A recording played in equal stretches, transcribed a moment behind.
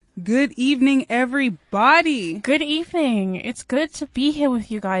Good evening, everybody. Good evening. It's good to be here with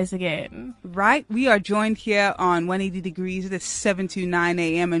you guys again. Right? We are joined here on 180 Degrees. It is 7 to 9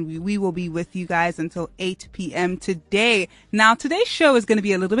 a.m. and we will be with you guys until 8 p.m. today. Now, today's show is going to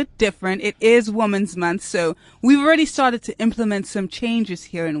be a little bit different. It is Women's Month, so we've already started to implement some changes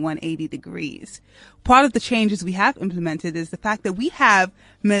here in 180 Degrees. Part of the changes we have implemented is the fact that we have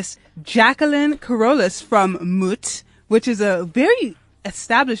Miss Jacqueline Carolus from MOT, which is a very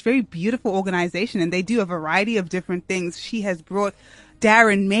established, very beautiful organization, and they do a variety of different things. She has brought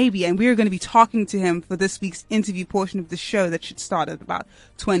Darren Maybe, and we are going to be talking to him for this week's interview portion of the show that should start at about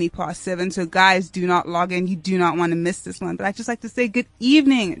 7:20. So guys, do not log in. You do not want to miss this one. But I'd just like to say good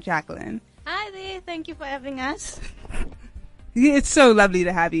evening, Jacqueline. Hi there. Thank you for having us. It's so lovely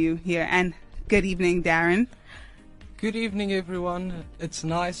to have you here. And good evening, Darren. Good evening, everyone. It's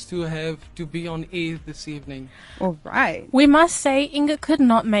nice to be on air this evening. All right. We must say Inga could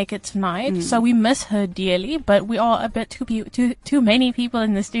not make it tonight, so we miss her dearly, but we are a bit too many people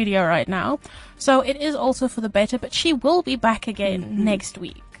in the studio right now. So it is also for the better, but she will be back again next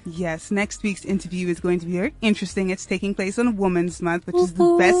week. Yes, next week's interview is going to be very interesting. It's taking place on Women's Month, which is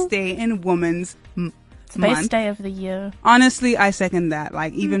the best day in Women's Month. Best day of the year. Honestly, I second that.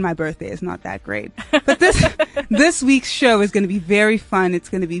 Like, even my birthday is not that great. But this week's show is going to be very fun. It's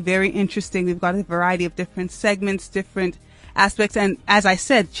going to be very interesting. We've got a variety of different segments, different aspects. And as I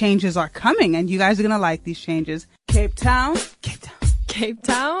said, changes are coming, and you guys are going to like these changes. Cape Town. Cape Town. Cape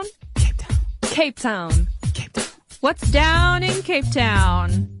Town. Cape Town. Cape Town. What's down in Cape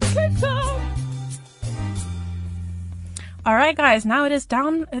Town? Cape Town. All right, guys. Now it is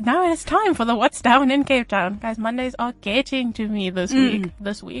time for the What's Down in Cape Town. Guys, Mondays are getting to me this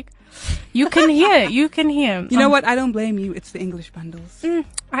week. You can hear. You know what? I don't blame you. It's the English bundles.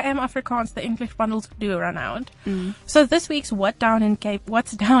 I am Afrikaans. The English bundles do run out. So this week's What's Down in Cape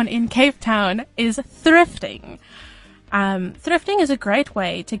Town is thrifting. Thrifting is a great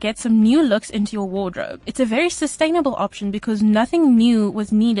way to get some new looks into your wardrobe. It's a very sustainable option because nothing new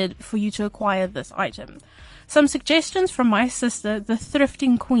was needed for you to acquire this item. Some suggestions from my sister, the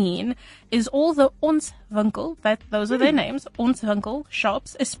thrifting queen, is all the Ons Winkel, those are their names, Ons Winkel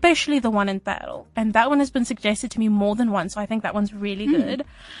shops, especially the one in Battle. And that one has been suggested to me more than once, so I think that one's really good.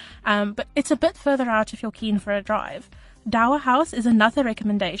 But it's a bit further out if you're keen for a drive. Dower House is another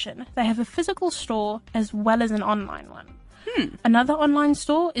recommendation. They have a physical store as well as an online one. Another online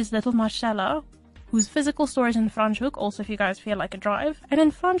store is Little Marcella, whose physical store is in Franschhoek, also if you guys feel like a drive. And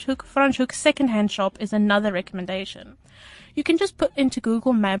in Franschhoek second-hand shop is another recommendation. You can just put into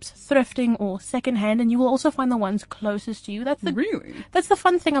Google Maps thrifting or second-hand, and you will also find the ones closest to you. Really? That's the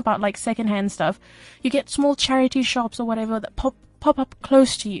fun thing about like second-hand stuff. You get small charity shops or whatever that pop up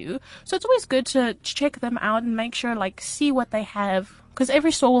close to you. So it's always good to check them out and make sure, like, see what they have, because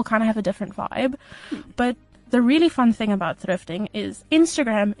every store will kind of have a different vibe. But the really fun thing about thrifting is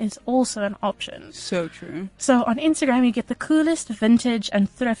Instagram is also an option. So true. So on Instagram, you get the coolest vintage and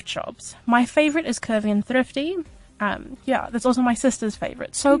thrift shops. My favorite is Curvy and Thrifty. That's also my sister's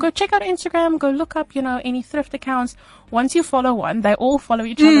favorite. So go check out Instagram, go look up, any thrift accounts. Once you follow one, they all follow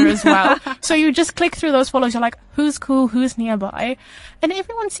each other as well. So you just click through those follows. You're like, who's cool, who's nearby? And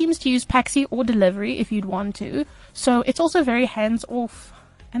everyone seems to use Paxi or delivery if you'd want to. So it's also very hands-off.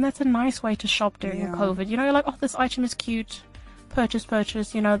 And that's a nice way to shop during COVID. You're like, oh, this item is cute. Purchase.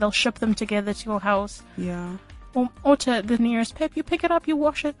 They'll ship them together to your house. Yeah. Or to the nearest pep. You pick it up, you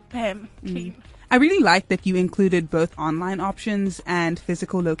wash it, bam, clean. I really like that you included both online options and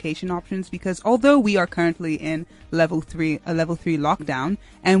physical location options, because although we are currently in a level 3 lockdown,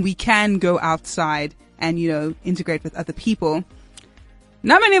 and we can go outside and, integrate with other people,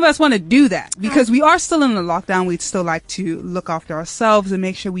 not many of us want to do that because we are still in a lockdown. We'd still like to look after ourselves and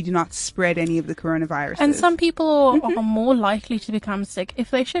make sure we do not spread any of the coronavirus. And some people are more likely to become sick if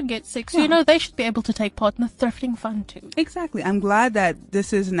they should get sick. So, they should be able to take part in the thrifting fun too. Exactly. I'm glad that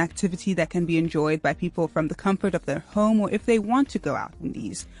this is an activity that can be enjoyed by people from the comfort of their home, or if they want to go out in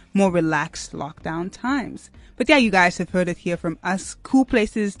these more relaxed lockdown times. But yeah, you guys have heard it here from us. Cool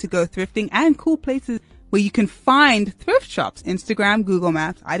places to go thrifting and cool places where you can find thrift shops. Instagram, Google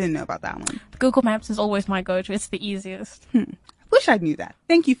Maps. I didn't know about that one. Google Maps is always my go-to. It's the easiest. Wish I knew that.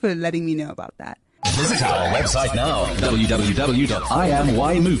 Thank you for letting me know about that. Visit our website now,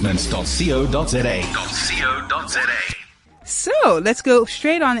 www.imymovement.co.za. So let's go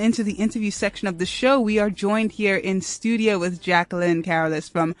straight on into the interview section of the show. We are joined here in studio with Jacqueline Carolus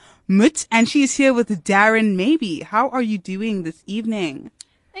from MOT, and she's here with Darren Maybe. How are you doing this evening?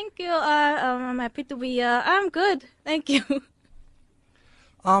 Thank you. I'm happy to be here. I'm good. Thank you.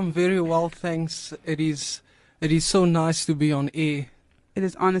 I'm very well, thanks. It is so nice to be on air. It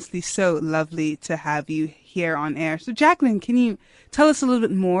is honestly so lovely to have you here on air. So, Jacqueline, can you tell us a little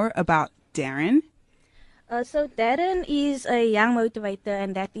bit more about Darren? So Darren is a young motivator,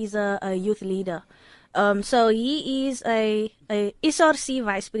 and that is a youth leader. So he is a SRC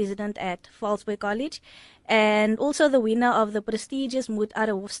vice president at Hovstad College, and also the winner of the prestigious MOT Are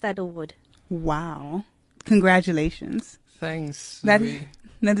Hovstad Award. Wow. Congratulations. Thanks. That Zoe.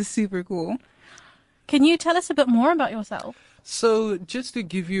 is super cool. Can you tell us a bit more about yourself? So, just to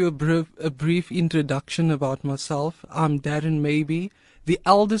give you a brief introduction about myself, I'm Darren Maybe, the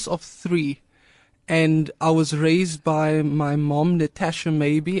eldest of three, and I was raised by my mom, Natasha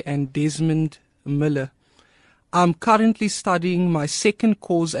Maybe, and Desmond Miller. I'm currently studying my second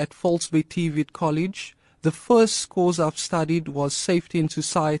course at MOTivator College. The first course I've studied was Safety and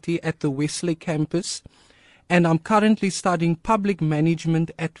Society at the Wesley campus, and I'm currently studying Public Management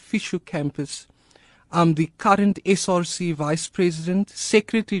at Fisher campus. I'm the current SRC Vice President,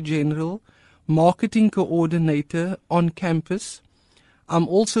 Secretary General, Marketing Coordinator on campus. I'm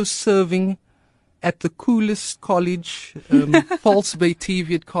also serving at the coolest college,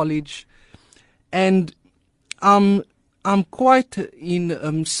 MOTivator College, and I'm quite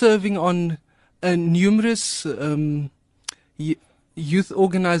in serving on numerous youth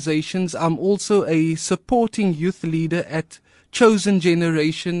organizations. I'm also a supporting youth leader at Chosen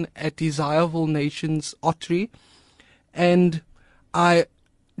Generation at Desirable Nations, Ottery, and I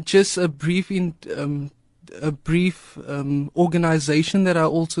just a brief organization that I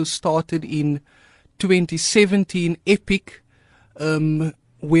also started in 2017, Epic,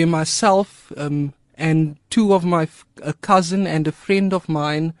 where myself and two of my a cousin and a friend of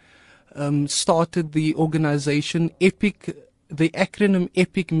mine started the organization Epic. The acronym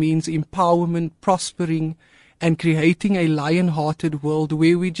Epic means empowerment, prospering, and creating a lion-hearted world,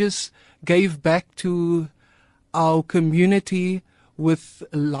 where we just gave back to our community with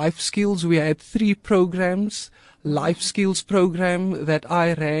life skills. We had 3 programs, life skills program that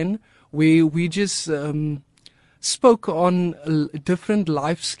I ran, where we just spoke on different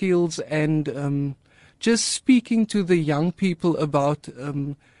life skills and just speaking to the young people about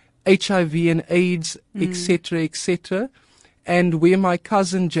HIV and AIDS, etc., etc. And where my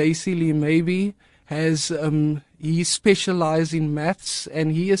cousin JC Lee Maybe has, he specialized in maths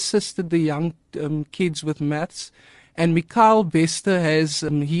and he assisted the young kids with maths. And Mikhail Bester has,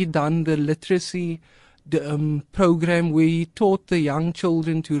 he done the literacy program where he taught the young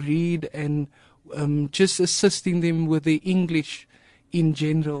children to read and just assisting them with the English in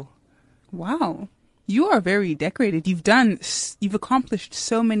general. Wow. You are very decorated. You've accomplished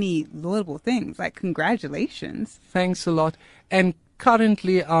so many laudable things. Like, congratulations. Thanks a lot. And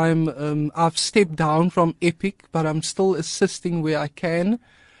currently I've stepped down from Epic, but I'm still assisting where I can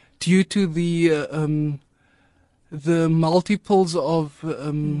due to the multiples of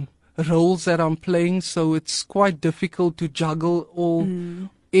roles that I'm playing. So it's quite difficult to juggle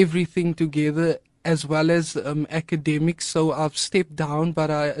everything together as well as academics. So I've stepped down,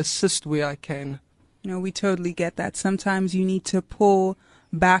 but I assist where I can. No, we totally get that. Sometimes you need to pull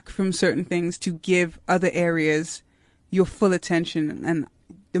back from certain things to give other areas your full attention, and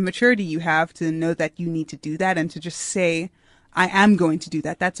the maturity you have to know that you need to do that and to just say, I am going to do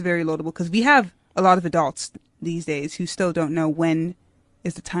that. That's very laudable, because we have a lot of adults these days who still don't know when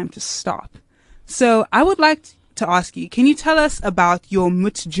is the time to stop. So I would like to ask you, can you tell us about your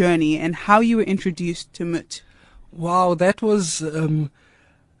MOT journey and how you were introduced to MOT? Wow, that was...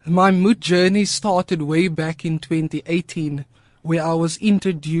 my MOT journey started way back in 2018, where I was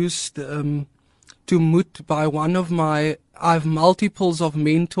introduced to MOT by one of I have multiples of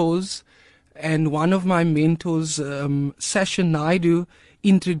mentors, and one of my mentors, Sasha Naidu,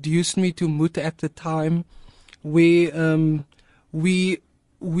 introduced me to MOT at the time, where we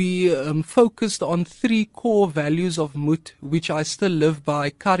focused on 3 core values of MOT, which I still live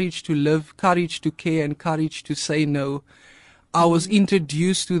by: courage to live, courage to care, and courage to say no. I was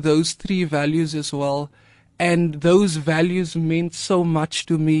introduced to those 3 values as well, and those values meant so much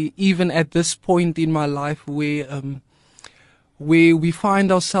to me, even at this point in my life where we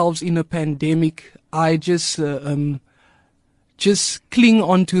find ourselves in a pandemic. I just cling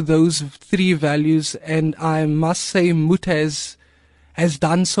on to those 3 values, and I must say MOT has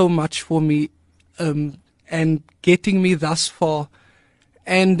done so much for me, and getting me thus far.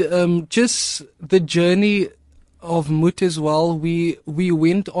 And just the journey of MOT as well, we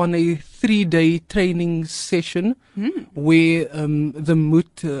went on a 3-day training session where the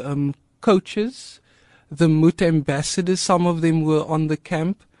MOT coaches, the MOT ambassadors, some of them were on the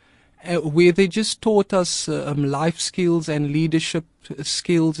camp, where they just taught us life skills and leadership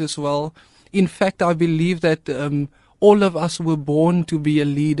skills as well. In fact, I believe that all of us were born to be a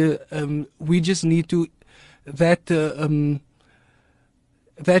leader. We just need to that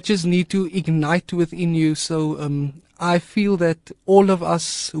just need to ignite within you. So I feel that all of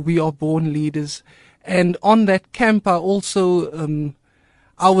us, we are born leaders. And on that camp, I also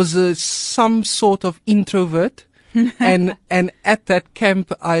I was some sort of introvert, and at that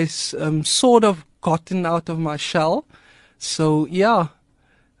camp, I sort of gotten out of my shell. So yeah,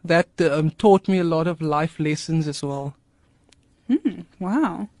 that taught me a lot of life lessons as well.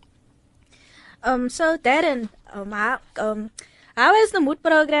 Wow. So Darren, how has the MOT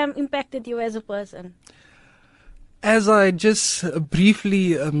program impacted you as a person? As I just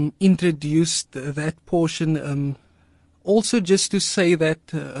briefly introduced that portion, also just to say that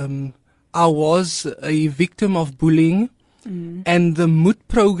I was a victim of bullying, and the MOT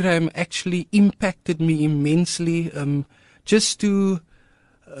program actually impacted me immensely, just to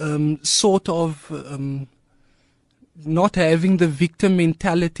sort of not having the victim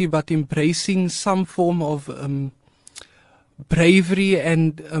mentality, but embracing some form of bravery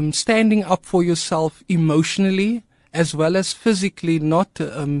and standing up for yourself emotionally as well as physically, not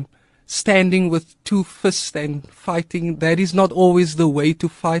standing with two fists and fighting. That is not always the way to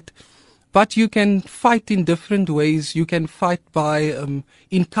fight, but you can fight in different ways. You can fight by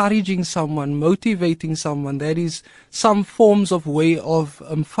encouraging someone, motivating someone. That is some forms of way of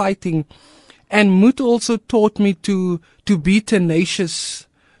fighting. And MOT also taught me to be tenacious,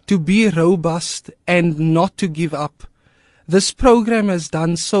 to be robust, and not to give up. This program has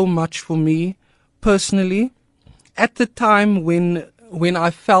done so much for me personally. At the time when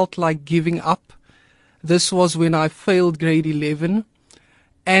I felt like giving up, this was when I failed grade 11,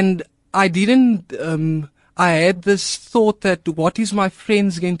 and I didn't, I had this thought that what is my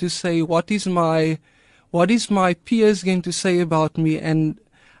friends going to say? What is my peers going to say about me? And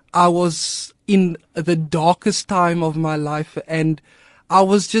I was in the darkest time of my life, and I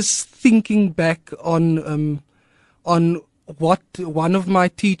was just thinking back on what one of my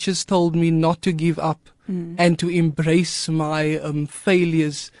teachers told me, not to give up and to embrace my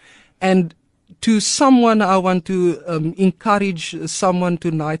failures. And to someone, I want to encourage someone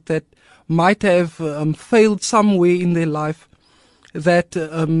tonight that might have failed somewhere in their life, that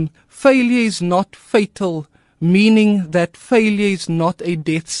failure is not fatal, meaning that failure is not a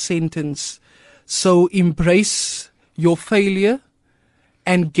death sentence. So embrace your failure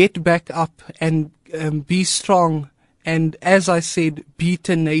and get back up and be strong. And as I said, be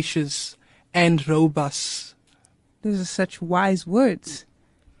tenacious and robust. Those are such wise words.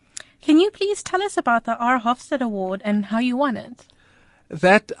 Can you please tell us about the R. Hovstad Award and how you won it?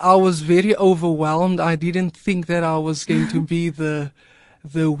 That I was very overwhelmed. I didn't think that I was going to be the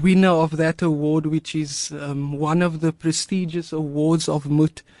winner of that award, which is one of the prestigious awards of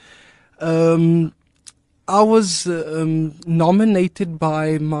MOT. I was nominated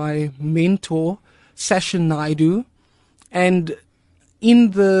by my mentor, Sasha Naidu, and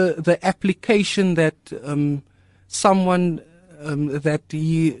in the application that someone that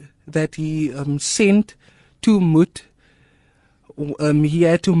he sent to MOT, he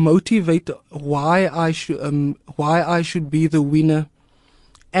had to motivate why I should be the winner,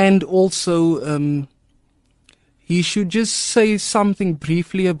 and also he should just say something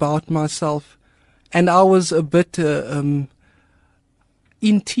briefly about myself. And I was a bit in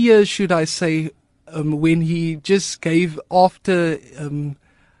tears, should I say, when he just gave, after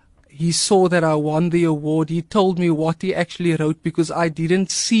he saw that I won the award, he told me what he actually wrote, because I didn't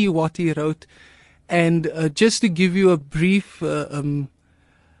see what he wrote. And just to give you a brief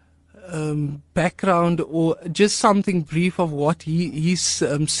background, or just something brief of what he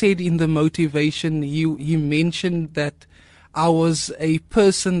said in the motivation, he mentioned that I was a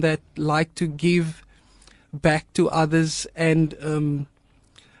person that liked to give back to others, and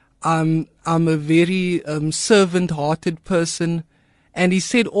I'm a very servant-hearted person. And he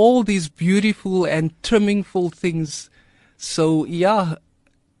said all these beautiful and trimmingful things. So yeah.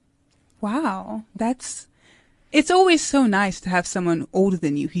 Wow. It's always so nice to have someone older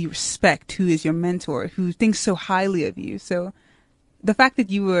than you who you respect, who is your mentor, who thinks so highly of you. So the fact that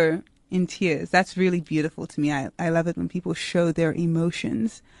you were in tears, that's really beautiful to me. I love it when people show their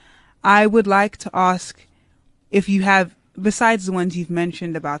emotions. I would like to ask if you have, besides the ones you've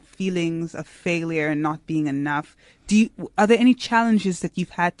mentioned about feelings of failure and not being enough, are there any challenges that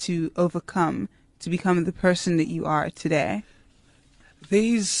you've had to overcome to become the person that you are today?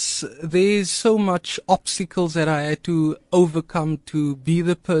 There's so much obstacles that I had to overcome to be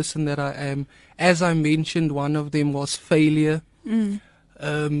the person that I am. As I mentioned, one of them was failure. There's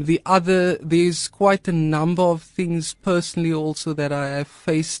quite a number of things personally also that I have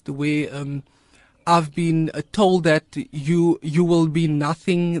faced where I've been told that you will be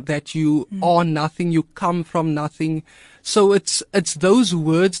nothing, that you are nothing, you come from nothing. So it's those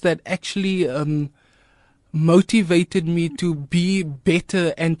words that actually motivated me to be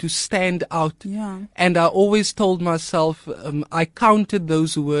better and to stand out. Yeah. And I always told myself, I counted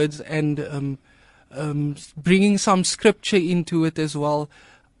those words and bringing some scripture into it as well.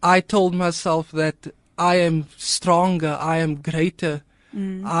 I told myself that I am stronger, I am greater,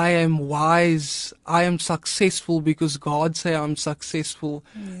 I am wise, I am successful because God say I'm successful.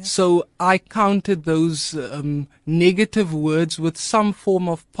 Yeah. So I counted those negative words with some form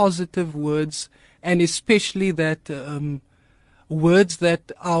of positive words, and especially that words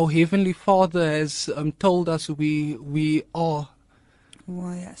that our Heavenly Father has told us we are.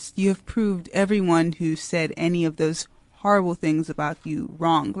 Well, yes, you have proved everyone who said any of those horrible things about you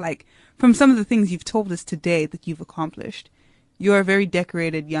wrong. Like, from some of the things you've told us today that you've accomplished. You're a very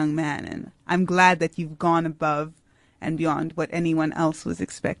decorated young man, and I'm glad that you've gone above and beyond what anyone else was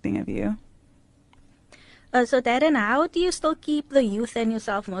expecting of you. So Darren, how do you still keep the youth and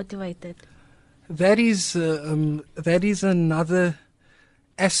yourself motivated? That is another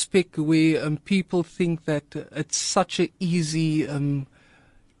aspect where people think that it's such a easy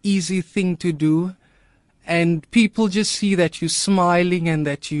thing to do, and people just see that you're smiling and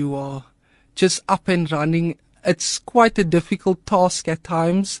that you are just up and running. It's quite a difficult task at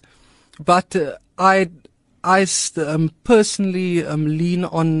times, but I personally lean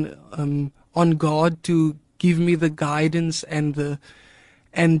on God to give me the guidance and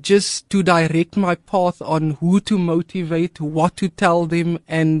just to direct my path on who to motivate, what to tell them,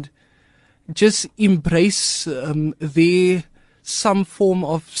 and just embrace their some form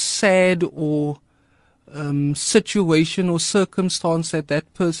of sad or situation or circumstance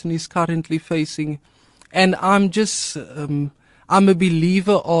that person is currently facing. And I'm a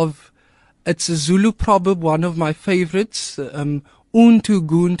believer of, it's a Zulu proverb, one of my favorites, untu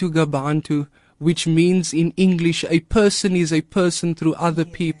guntu gabantu, which means in English, a person is a person through other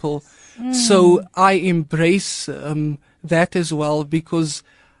people. So I embrace that as well, because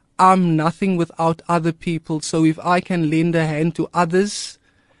I'm nothing without other people. So if I can lend a hand to others,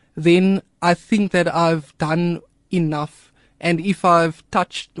 then I think that I've done enough. And if I've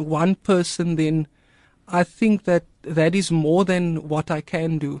touched one person, then I think that is more than what I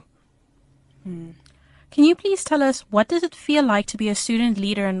can do. Can you please tell us, what does it feel like to be a student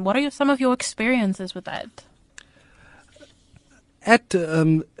leader, and what are some of your experiences with that?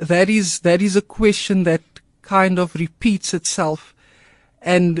 That is a question that kind of repeats itself,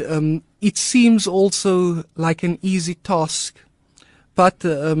 and it seems also like an easy task, but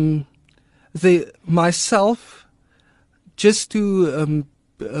myself, just to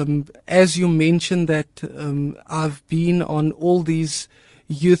as you mentioned that I've been on all these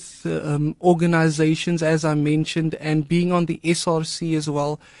youth organizations, as I mentioned, and being on the SRC as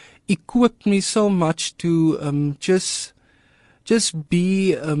well, equipped me so much to just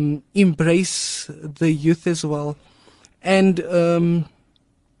be embrace the youth as well, and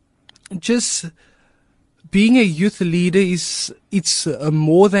just being a youth leader it's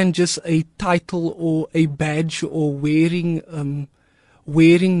more than just a title or a badge or wearing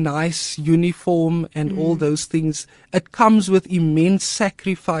nice uniform and all those things. It comes with immense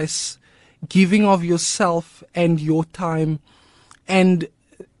sacrifice, giving of yourself and your time. And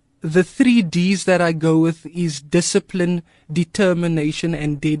the 3 Ds that I go with is discipline, determination,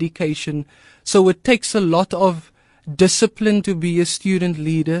 and dedication. So it takes a lot of discipline to be a student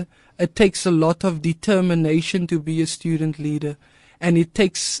leader. It takes a lot of determination to be a student leader. And it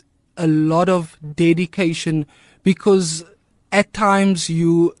takes a lot of dedication, because at times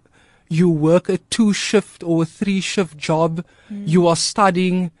you work a 2-shift or a 3-shift job. You are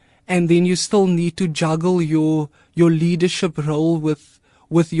studying, and then you still need to juggle your leadership role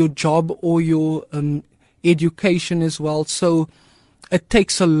with your job or your education as well. So it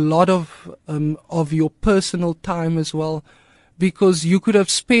takes a lot of your personal time as well, because you could have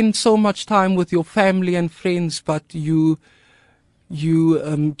spent so much time with your family and friends, but you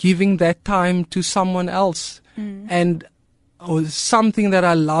giving that time to someone else. And something that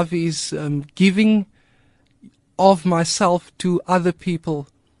I love is giving of myself to other people.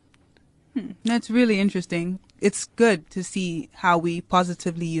 That's really interesting. It's good to see how we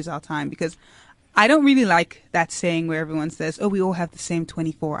positively use our time, because I don't really like that saying where everyone says, oh, we all have the same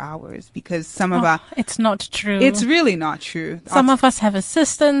 24 hours, because some of it's not true. It's really not true. Some of us have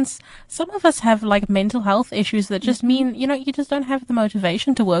assistants. Some of us have like mental health issues that just mean, you just don't have the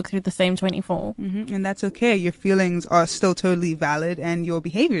motivation to work through the same 24. And that's okay. Your feelings are still totally valid and your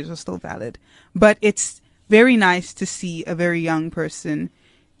behaviors are still valid. But it's very nice to see a very young person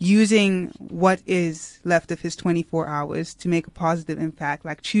using what is left of his 24 hours to make a positive impact,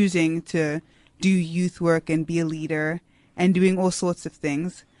 like choosing to do youth work and be a leader and doing all sorts of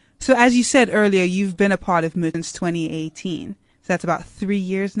things. So as you said earlier, you've been a part of MOT since 2018. So that's about 3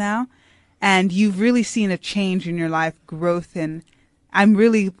 years now. And you've really seen a change in your life, growth, and I'm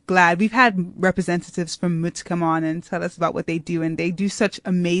really glad. We've had representatives from MOT come on and tell us about what they do, and they do such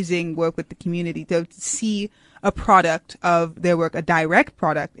amazing work with the community. To see a product of their work, a direct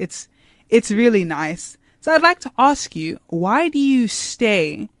product, it's really nice. So I'd like to ask you, why do you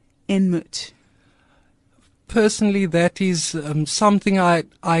stay in MOT? Personally, that is something I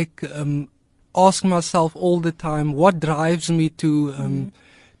ask myself all the time. What drives me to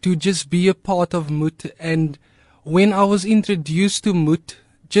just be a part of MOT? And when I was introduced to MOT,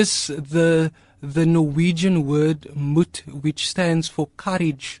 just the Norwegian word MOT, which stands for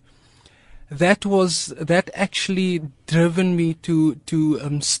courage, that actually driven me to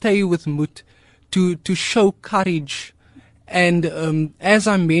stay with MOT, to show courage. And as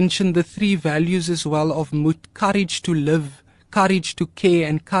I mentioned, the 3 values as well of MOT: courage to live, courage to care,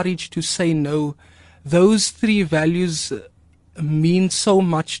 and courage to say no. Those 3 values mean so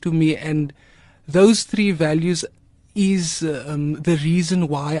much to me, and those 3 values is the reason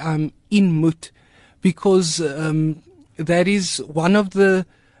why I'm in MOT, because that is one of the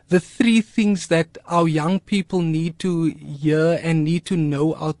 3 things that our young people need to hear and need to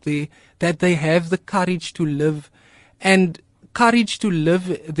know out there, that they have the courage to live. And courage to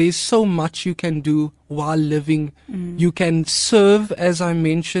live, there's so much you can do while living. You can serve, as I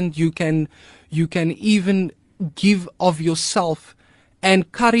mentioned, you can even give of yourself,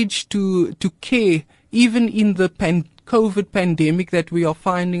 and courage to care, even in the COVID pandemic that we are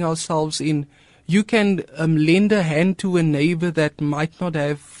finding ourselves in. You can lend a hand to a neighbor that might not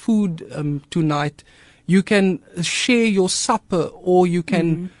have food tonight. You can share your supper, or you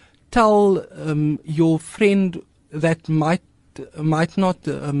can tell your friend that might not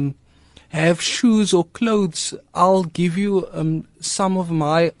have shoes or clothes, I'll give you some of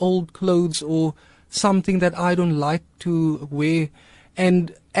my old clothes or something that I don't like to wear.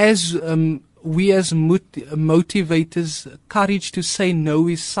 And as we as motivators, courage to say no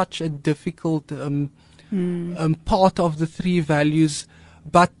is such a difficult part of the 3 values.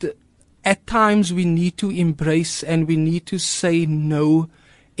 But at times we need to embrace and we need to say no,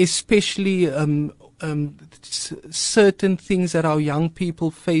 especially certain things that our young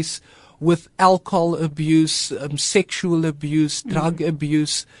people face with alcohol abuse, sexual abuse, drug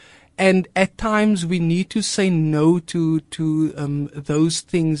abuse. And at times we need to say no to those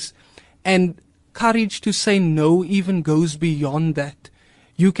things. And courage to say no even goes beyond that.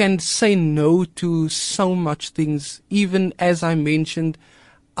 You can say no to so much things. Even as I mentioned,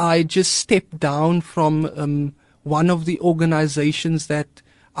 I just stepped down from one of the organizations that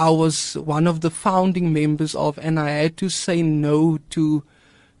I was one of the founding members of, and I had to say no to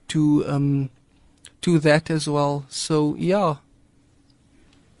that as well. So yeah.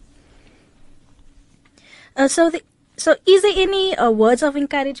 So is there any words of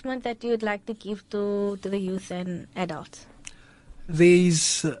encouragement that you would like to give to the youth and adults?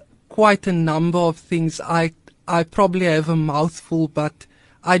 There's quite a number of things. I probably have a mouthful, but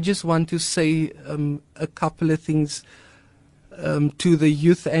I just want to say a couple of things to the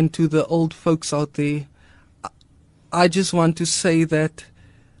youth and to the old folks out there. I just want to say that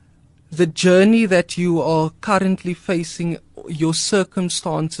the journey that you are currently facing, your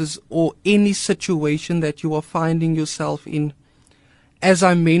circumstances, or any situation that you are finding yourself in, as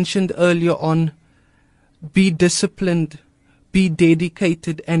I mentioned earlier on, be disciplined, be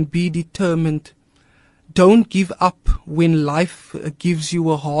dedicated, and be determined. Don't give up when life gives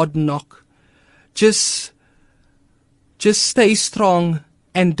you a hard knock. Just stay strong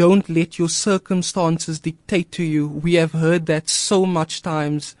and don't let your circumstances dictate to you. We have heard that so much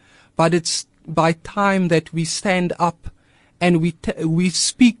times, but it's by time that we stand up and we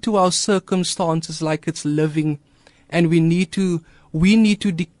speak to our circumstances like it's living, and we need to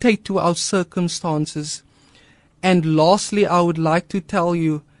dictate to our circumstances. And lastly, I would like to tell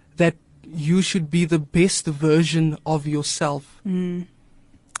you that you should be the best version of yourself.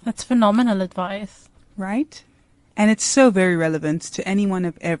 That's phenomenal advice. Right? And it's so very relevant to anyone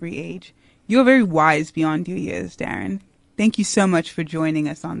of every age. You're very wise beyond your years, Darren. Thank you so much for joining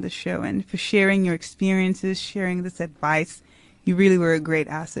us on this show and for sharing your experiences, sharing this advice. You really were a great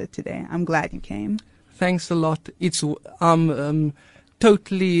asset today. I'm glad you came. Thanks a lot. I'm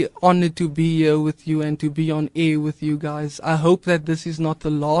totally honored to be here with you and to be on air with you guys. I hope that this is not the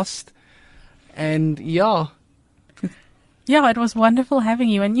last. And yeah. Yeah, it was wonderful having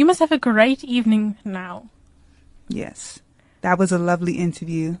you, and you must have a great evening now. Yes. That was a lovely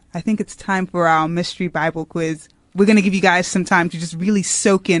interview. I think it's time for our mystery Bible quiz. We're going to give you guys some time to just really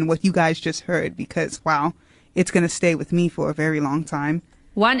soak in what you guys just heard because, wow, it's going to stay with me for a very long time.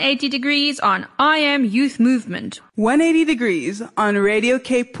 180 degrees on I Am Youth Movement. 180 degrees on Radio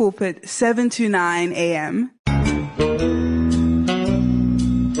Cape Pulpit, 7 to 9 a.m.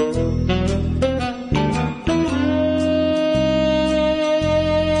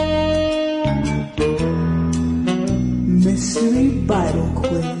 Mystery Bible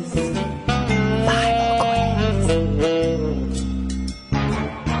Quiz.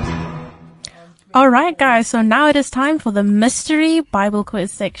 Alright guys, so now it is time for the Mystery Bible Quiz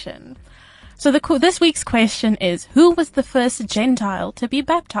section. So this week's question is, who was the first Gentile to be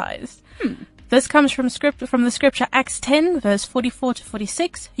baptized? This comes from the scripture Acts 10 verse 44 to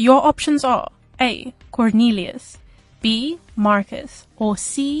 46. Your options are A. Cornelius, B. Marcus, or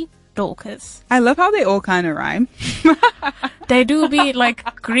C. Dorcas. I love how they all kind of rhyme. They do be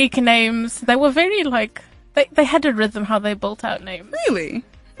like Greek names. They were very like, they had a rhythm how they built out names. Really?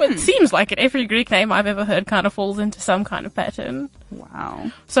 Well, it seems like it. Every Greek name I've ever heard kind of falls into some kind of pattern.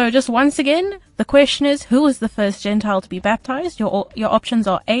 Wow. So just once again, the question is, who was the first Gentile to be baptized? Your options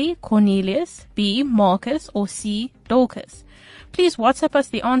are A. Cornelius, B. Marcus, or C. Dorcas. Please WhatsApp us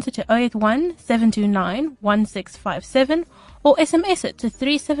the answer to 081 729 1657 or SMS it to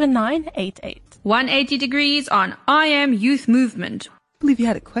 37988. 180 degrees on I Am Youth Movement. I believe you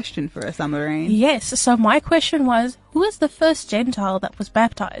had a question for us, Lorraine. Yes, so my question was, who is the first Gentile that was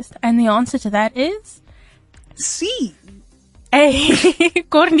baptized? And the answer to that is C. A.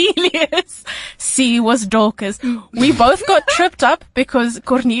 Cornelius. C was Dorcas. We both got tripped up because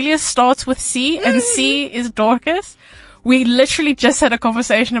Cornelius starts with C and C is Dorcas. We literally just had a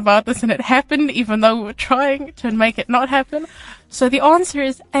conversation about this and it happened even though we were trying to make it not happen. So the answer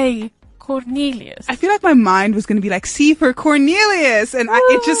is A. Cornelius. I feel like my mind was going to be like, C for Cornelius, and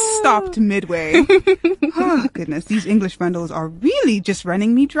it just stopped midway. Oh, goodness. These English bundles are really just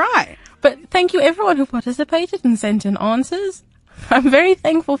running me dry. But thank you everyone who participated and sent in answers. I'm very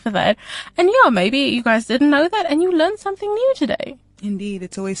thankful for that. And yeah, maybe you guys didn't know that and you learned something new today. Indeed,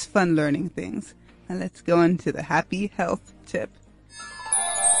 it's always fun learning things. Now let's go into the happy health tip.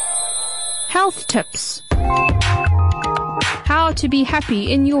 Health tips. How to be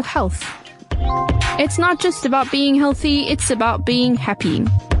happy in your health. It's not just about being healthy, it's about being happy.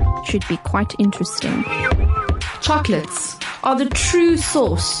 Should be quite interesting. Chocolates are the true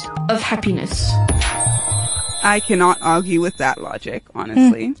source of happiness. I cannot argue with that logic,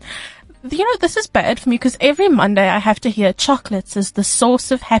 honestly. You know, this is bad for me because every Monday I have to hear chocolates is the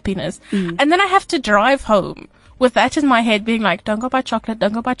source of happiness. And then I have to drive home with that in my head being like, don't go buy chocolate,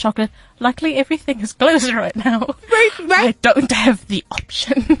 don't go buy chocolate. Luckily, everything is closed right now. Right. I don't have the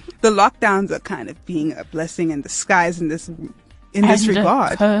option. The lockdowns are kind of being a blessing in disguise in this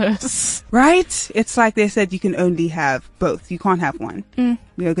regard. Curse. Right? It's like they said you can only have both. You can't have one.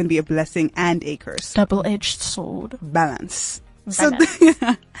 You're going to be a blessing and a curse. Double-edged sword. Balance. So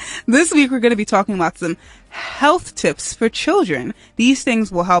this week we're going to be talking about some health tips for children. These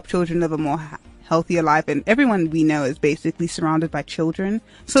things will help children live a more healthier life, and everyone we know is basically surrounded by children.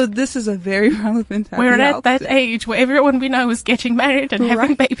 So this is a very relevant happy We're health at that tip. age where everyone we know is getting married and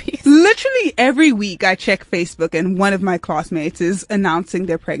having babies. Literally every week I check Facebook and one of my classmates is announcing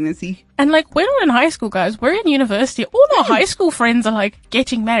their pregnancy. And like, we're not in high school, guys. We're in university. All our high school friends are like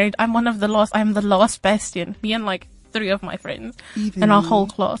getting married. I'm the last bastion. Me and like 3 of my friends Even in our me. whole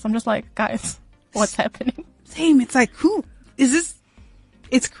class. I'm just like, guys, what's happening? Same. It's like, who is this?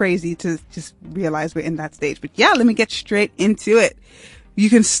 It's crazy to just realize we're in that stage. But yeah, let me get straight into it. You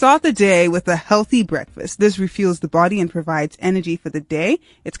can start the day with a healthy breakfast. This refuels the body and provides energy for the day.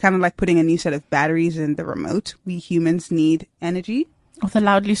 It's kind of like putting a new set of batteries in the remote. We humans need energy. Or the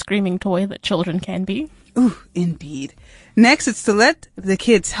loudly screaming toy that children can be. Ooh, indeed. Next, it's to let the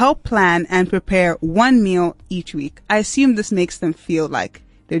kids help plan and prepare one meal each week. I assume this makes them feel like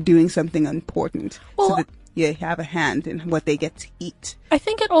they're doing something important. Well, so that you have a hand in what they get to eat. I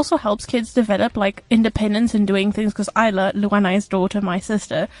think it also helps kids develop like independence in doing things because Isla, Luanai's daughter, my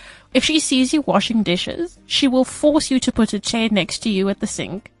sister, if she sees you washing dishes, she will force you to put a chair next to you at the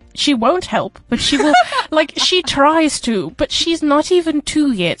sink. She won't help, but she will, like, she tries to, but she's not even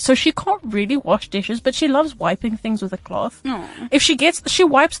 2 yet, so she can't really wash dishes, but she loves wiping things with a cloth. Aww. If she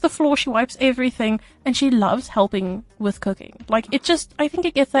wipes the floor, she wipes everything, and she loves helping with cooking. Like, I think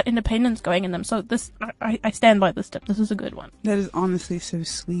it gets that independence going in them, so I stand by this tip. This is a good one. That is honestly so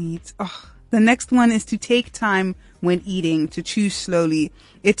sweet. Oh, the next one is to take time when eating, to chew slowly.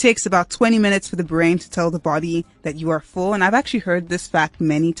 It takes about 20 minutes for the brain to tell the body that you are full. And I've actually heard this fact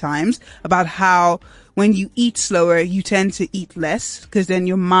many times about how when you eat slower, you tend to eat less because then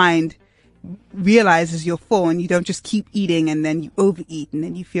your mind realizes you're full and you don't just keep eating and then you overeat and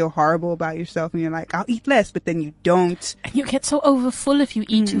then you feel horrible about yourself and you're like, I'll eat less, but then you don't. And you get so overfull if you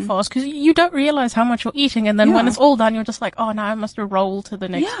eat too fast because you don't realize how much you're eating, and then when it's all done, you're just like, oh, now I must roll to the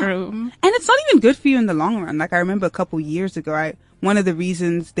next room. And it's not even good for you in the long run. Like I remember a couple years ago, one of the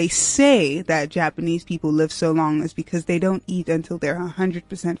reasons they say that Japanese people live so long is because they don't eat until they're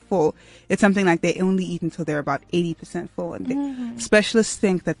 100% full. It's something like they only eat until they're about 80% full. And specialists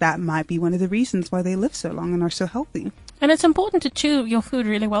think that might be one of the reasons why they live so long and are so healthy. And it's important to chew your food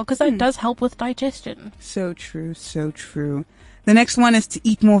really well because that does help with digestion. So true, so true. The next one is to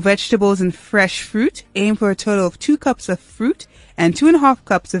eat more vegetables and fresh fruit. Aim for a total of 2 cups of fruit and 2.5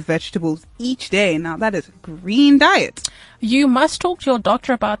 cups of vegetables each day. Now that is a green diet. You must talk to your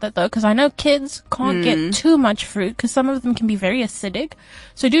doctor about that though, because I know kids can't get too much fruit because some of them can be very acidic.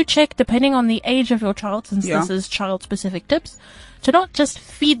 So do check depending on the age of your child, since this is child specific tips, to not just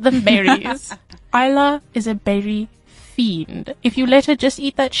feed them berries. Isla is a berry fiend. If you let her just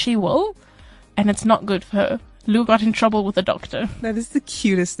eat that, she will, and it's not good for her. Lou got in trouble with the doctor. That is the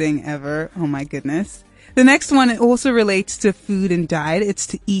cutest thing ever. Oh my goodness. The next one also relates to food and diet. It's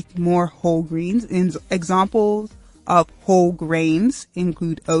to eat more whole grains. Examples of whole grains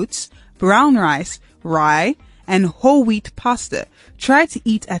include oats, brown rice, rye, and whole wheat pasta. Try to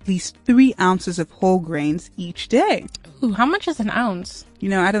eat at least 3 ounces of whole grains each day. Ooh, how much is an ounce? You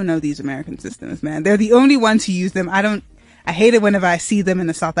know, I don't know these American systems, man. They're the only ones who use them. I hate it whenever I see them in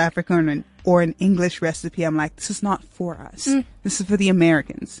a South African or an English recipe. I'm like, this is not for us. This is for the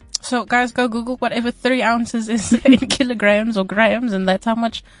Americans. So guys, go Google whatever 3 ounces is in kilograms or grams, and that's how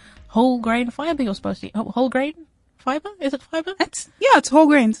much whole grain fiber you're supposed to eat. Whole grain fiber? Is it fiber? It's whole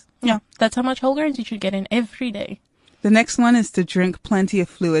grains. Yeah, that's how much whole grains you should get in every day. The next one is to drink plenty of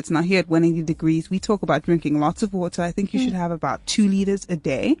fluids. Now here at 180 Degrees, we talk about drinking lots of water. I think you should have about 2 liters a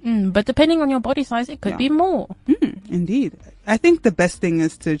day. But depending on your body size, it could be more. Indeed. I think the best thing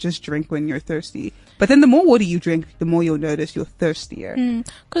is to just drink when you're thirsty. But then the more water you drink, the more you'll notice you're thirstier.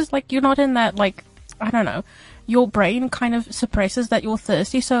 Because, you're not in that, I don't know, your brain kind of suppresses that you're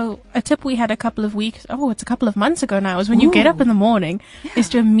thirsty. So a tip we had a couple of months ago now, is when you get up in the morning, is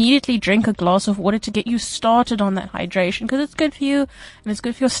to immediately drink a glass of water to get you started on that hydration, because it's good for you and it's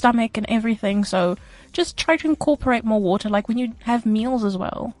good for your stomach and everything. So just try to incorporate more water, like when you have meals as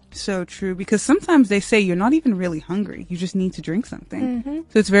well. So true, because sometimes they say you're not even really hungry. You just need to drink something.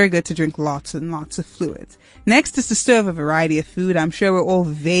 So it's very good to drink lots and lots of fluids. Next is to serve a variety of food. I'm sure we're all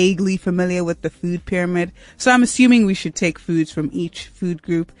vaguely familiar with the food pyramid, so I'm assuming we should take foods from each food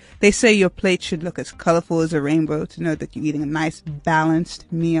group. They say your plate should look as colorful as a rainbow to know that you're eating a nice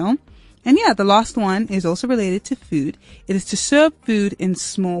balanced meal. And the last one is also related to food. It is to serve food in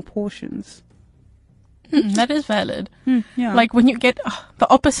small portions. That is valid. Like when you get the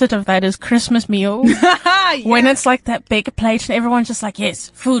opposite of that is Christmas meal. When it's like that big plate and everyone's just like,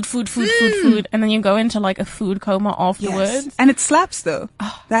 yes, food. And then you go into like a food coma afterwards. Yes. And it slaps though.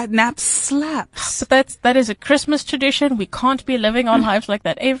 That nap slaps. But that is a Christmas tradition. We can't be living our lives like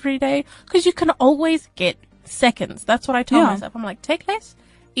that every day, because you can always get seconds. That's what I tell myself. I'm like, take less,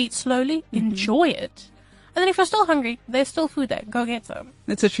 eat slowly, enjoy it. And then if you're still hungry, there's still food there. Go get some.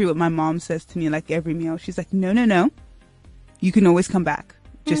 That's so true what my mom says to me, like every meal. She's like, no. You can always come back.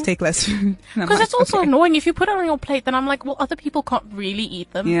 Just take less food. Because it's also annoying. If you put it on your plate, then I'm like, well, other people can't really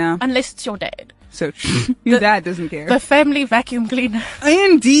eat them. Yeah. Unless it's your dad. So true. Your dad doesn't care. The family vacuum cleaner.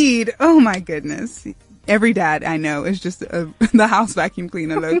 Indeed. Oh my goodness. Every dad I know is just the house vacuum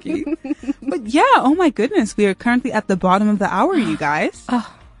cleaner, low-key. But oh my goodness. We are currently at the bottom of the hour, you guys.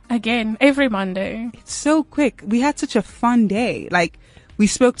 Again, every Monday. It's so quick. We had such a fun day. Like, we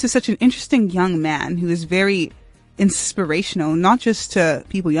spoke to such an interesting young man who is very inspirational, not just to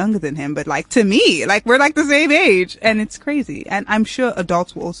people younger than him, but like to me. Like, we're like the same age. And it's crazy. And I'm sure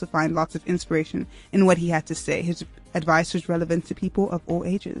adults will also find lots of inspiration in what he had to say. His advice was relevant to people of all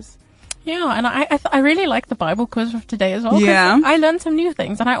ages. Yeah, and I really like the Bible quiz of today as well. 'Cause I learned some new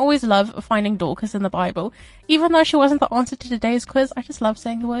things, and I always love finding Dorcas in the Bible. Even though she wasn't the answer to today's quiz, I just love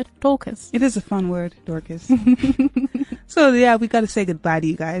saying the word Dorcas. It is a fun word, Dorcas. So we got to say goodbye to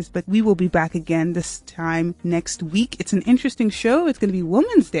you guys, but we will be back again this time next week. It's an interesting show. It's going to be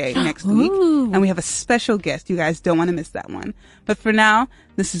Women's Day next week, and we have a special guest. You guys don't want to miss that one. But for now,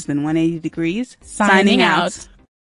 this has been 180 Degrees, signing out.